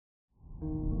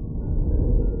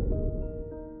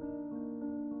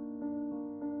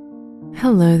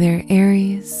Hello there,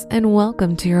 Aries, and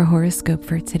welcome to your horoscope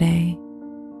for today,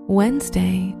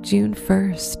 Wednesday, June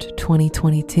 1st,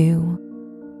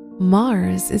 2022.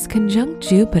 Mars is conjunct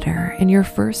Jupiter in your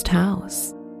first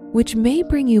house, which may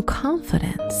bring you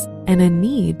confidence and a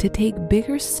need to take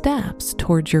bigger steps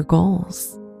towards your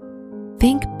goals.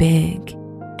 Think big.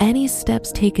 Any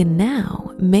steps taken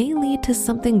now may lead to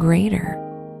something greater.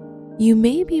 You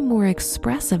may be more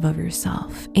expressive of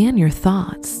yourself and your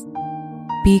thoughts.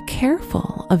 Be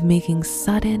careful of making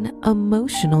sudden,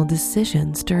 emotional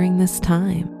decisions during this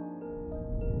time.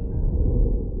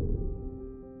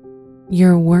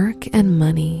 Your work and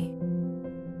money.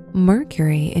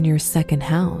 Mercury in your second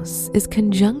house is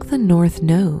conjunct the North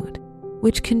Node,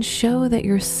 which can show that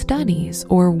your studies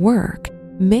or work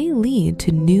may lead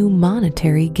to new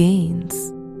monetary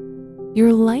gains.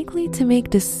 You're likely to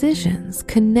make decisions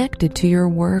connected to your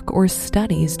work or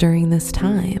studies during this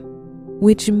time,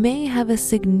 which may have a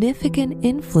significant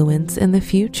influence in the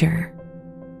future.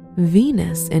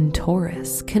 Venus in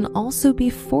Taurus can also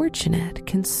be fortunate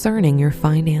concerning your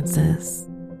finances.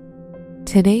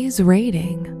 Today's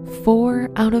rating,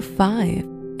 4 out of 5,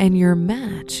 and your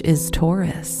match is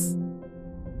Taurus.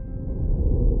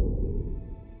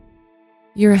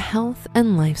 Your health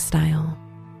and lifestyle.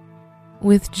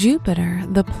 With Jupiter,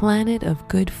 the planet of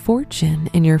good fortune,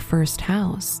 in your first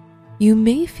house, you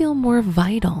may feel more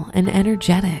vital and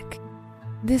energetic.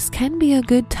 This can be a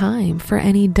good time for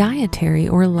any dietary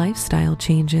or lifestyle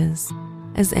changes,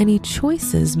 as any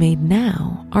choices made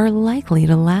now are likely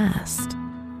to last.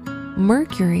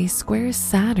 Mercury squares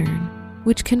Saturn,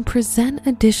 which can present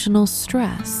additional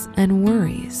stress and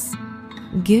worries.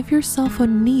 Give yourself a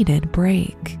needed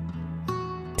break.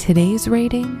 Today's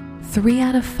rating, 3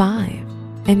 out of 5,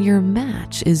 and your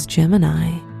match is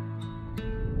Gemini.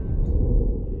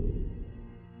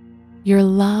 Your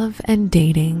love and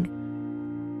dating.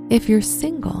 If you're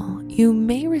single, you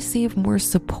may receive more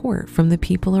support from the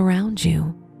people around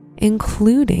you,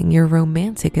 including your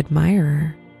romantic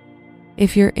admirer.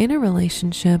 If you're in a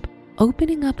relationship,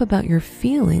 opening up about your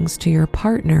feelings to your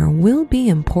partner will be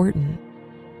important.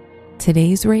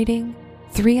 Today's rating,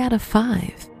 3 out of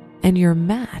 5, and your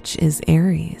match is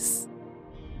Aries.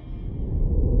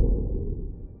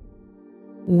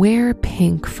 Wear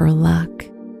pink for luck.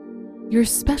 Your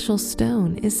special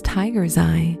stone is Tiger's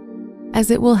Eye,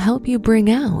 as it will help you bring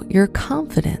out your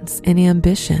confidence and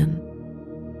ambition.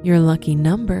 Your lucky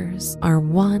numbers are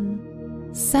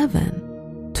 1,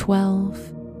 7,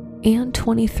 12, and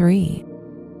 23.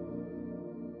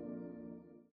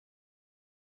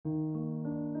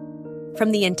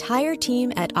 From the entire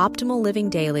team at Optimal Living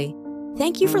Daily,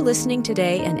 thank you for listening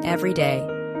today and every day.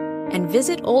 And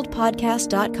visit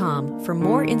oldpodcast.com for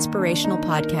more inspirational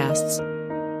podcasts.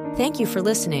 Thank you for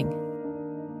listening.